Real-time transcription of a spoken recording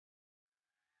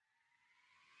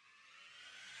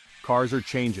Cars are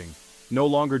changing. No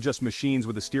longer just machines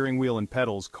with a steering wheel and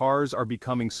pedals, cars are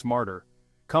becoming smarter.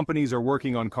 Companies are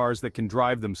working on cars that can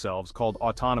drive themselves, called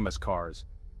autonomous cars.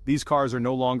 These cars are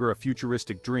no longer a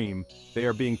futuristic dream, they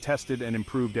are being tested and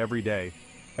improved every day.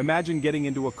 Imagine getting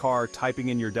into a car, typing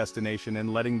in your destination,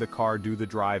 and letting the car do the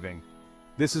driving.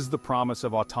 This is the promise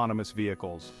of autonomous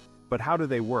vehicles. But how do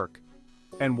they work?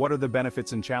 And what are the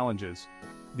benefits and challenges?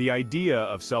 The idea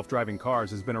of self-driving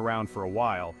cars has been around for a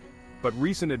while, but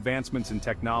recent advancements in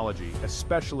technology,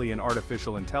 especially in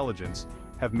artificial intelligence,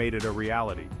 have made it a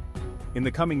reality. In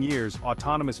the coming years,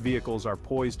 autonomous vehicles are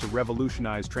poised to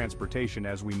revolutionize transportation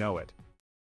as we know it.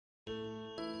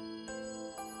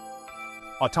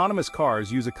 Autonomous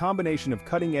cars use a combination of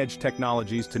cutting-edge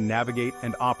technologies to navigate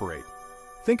and operate.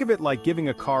 Think of it like giving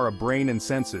a car a brain and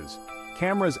senses.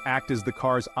 Cameras act as the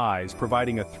car's eyes,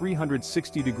 providing a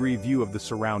 360-degree view of the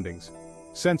surroundings.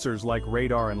 Sensors like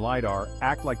radar and LIDAR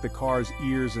act like the car's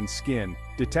ears and skin,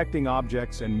 detecting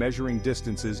objects and measuring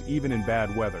distances even in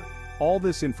bad weather. All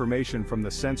this information from the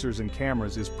sensors and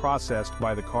cameras is processed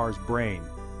by the car's brain,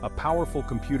 a powerful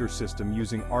computer system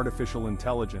using artificial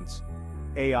intelligence.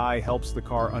 AI helps the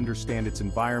car understand its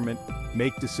environment,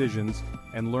 make decisions,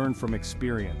 and learn from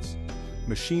experience.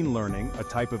 Machine learning, a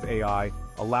type of AI,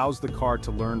 allows the car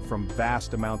to learn from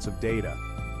vast amounts of data.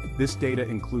 This data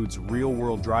includes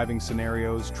real-world driving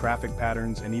scenarios, traffic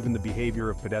patterns, and even the behavior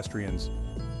of pedestrians.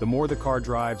 The more the car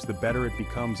drives, the better it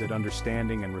becomes at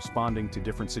understanding and responding to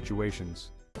different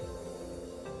situations.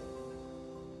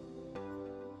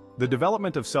 The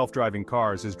development of self-driving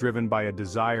cars is driven by a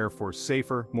desire for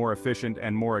safer, more efficient,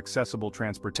 and more accessible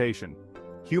transportation.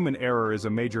 Human error is a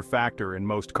major factor in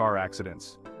most car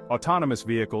accidents. Autonomous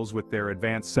vehicles, with their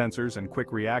advanced sensors and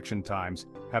quick reaction times,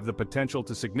 have the potential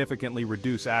to significantly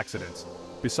reduce accidents.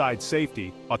 Besides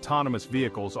safety, autonomous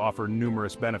vehicles offer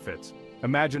numerous benefits.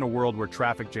 Imagine a world where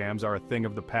traffic jams are a thing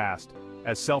of the past,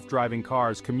 as self-driving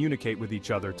cars communicate with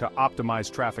each other to optimize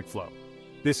traffic flow.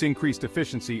 This increased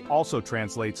efficiency also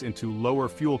translates into lower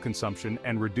fuel consumption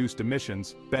and reduced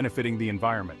emissions, benefiting the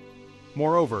environment.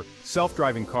 Moreover,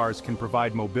 self-driving cars can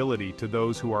provide mobility to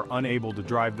those who are unable to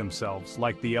drive themselves,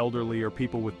 like the elderly or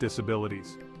people with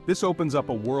disabilities. This opens up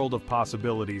a world of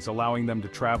possibilities, allowing them to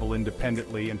travel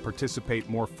independently and participate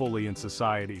more fully in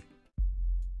society.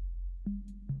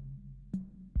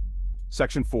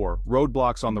 Section 4.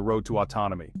 Roadblocks on the road to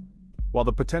autonomy. While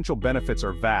the potential benefits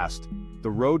are vast,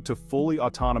 the road to fully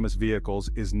autonomous vehicles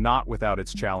is not without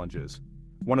its challenges.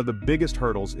 One of the biggest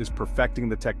hurdles is perfecting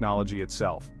the technology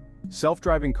itself.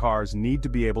 Self-driving cars need to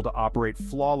be able to operate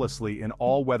flawlessly in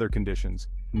all weather conditions,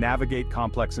 navigate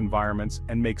complex environments,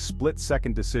 and make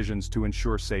split-second decisions to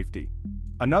ensure safety.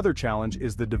 Another challenge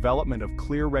is the development of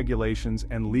clear regulations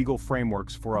and legal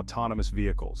frameworks for autonomous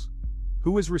vehicles.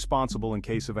 Who is responsible in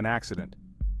case of an accident?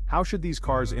 How should these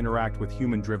cars interact with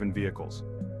human-driven vehicles?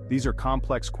 These are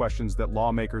complex questions that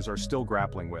lawmakers are still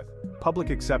grappling with. Public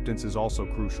acceptance is also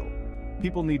crucial.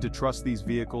 People need to trust these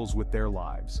vehicles with their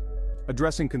lives.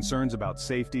 Addressing concerns about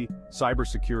safety,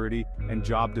 cybersecurity, and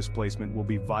job displacement will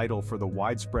be vital for the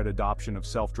widespread adoption of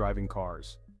self-driving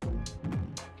cars.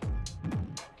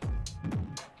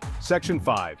 Section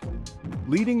 5.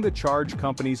 Leading the charge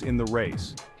companies in the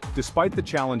race. Despite the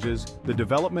challenges, the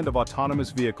development of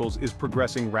autonomous vehicles is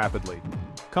progressing rapidly.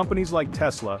 Companies like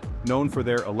Tesla, known for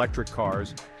their electric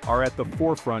cars, are at the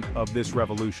forefront of this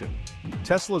revolution.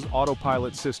 Tesla's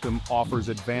autopilot system offers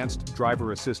advanced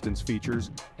driver assistance features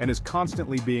and is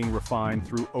constantly being refined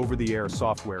through over-the-air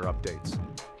software updates.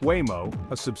 Waymo,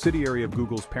 a subsidiary of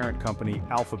Google's parent company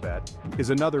Alphabet, is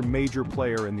another major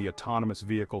player in the autonomous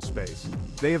vehicle space.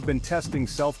 They have been testing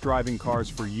self-driving cars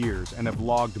for years and have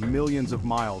logged millions of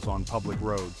miles on public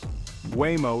roads.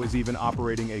 Waymo is even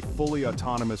operating a fully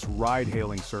autonomous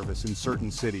ride-hailing service in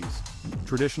certain cities.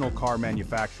 Traditional car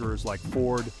manufacturers like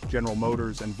Ford, General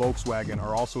Motors, and Volkswagen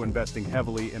are also investing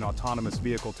heavily in autonomous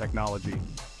vehicle technology.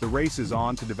 The race is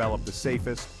on to develop the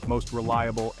safest, most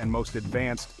reliable, and most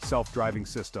advanced self-driving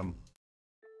system.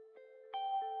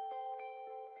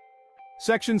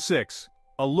 Section 6.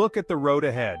 A look at the road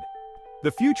ahead.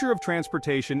 The future of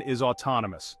transportation is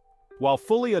autonomous. While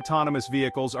fully autonomous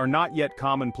vehicles are not yet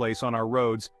commonplace on our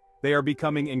roads, they are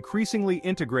becoming increasingly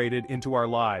integrated into our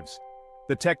lives.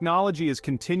 The technology is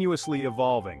continuously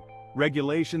evolving,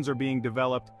 regulations are being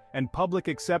developed, and public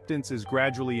acceptance is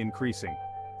gradually increasing.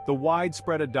 The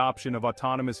widespread adoption of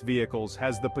autonomous vehicles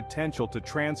has the potential to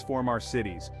transform our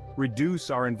cities,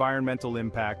 reduce our environmental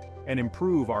impact, and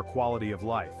improve our quality of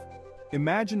life.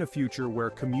 Imagine a future where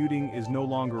commuting is no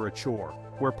longer a chore,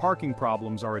 where parking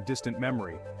problems are a distant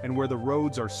memory, and where the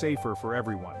roads are safer for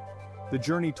everyone. The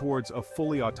journey towards a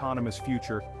fully autonomous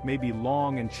future may be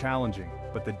long and challenging,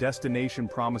 but the destination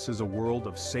promises a world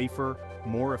of safer,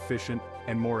 more efficient,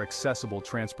 and more accessible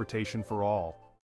transportation for all.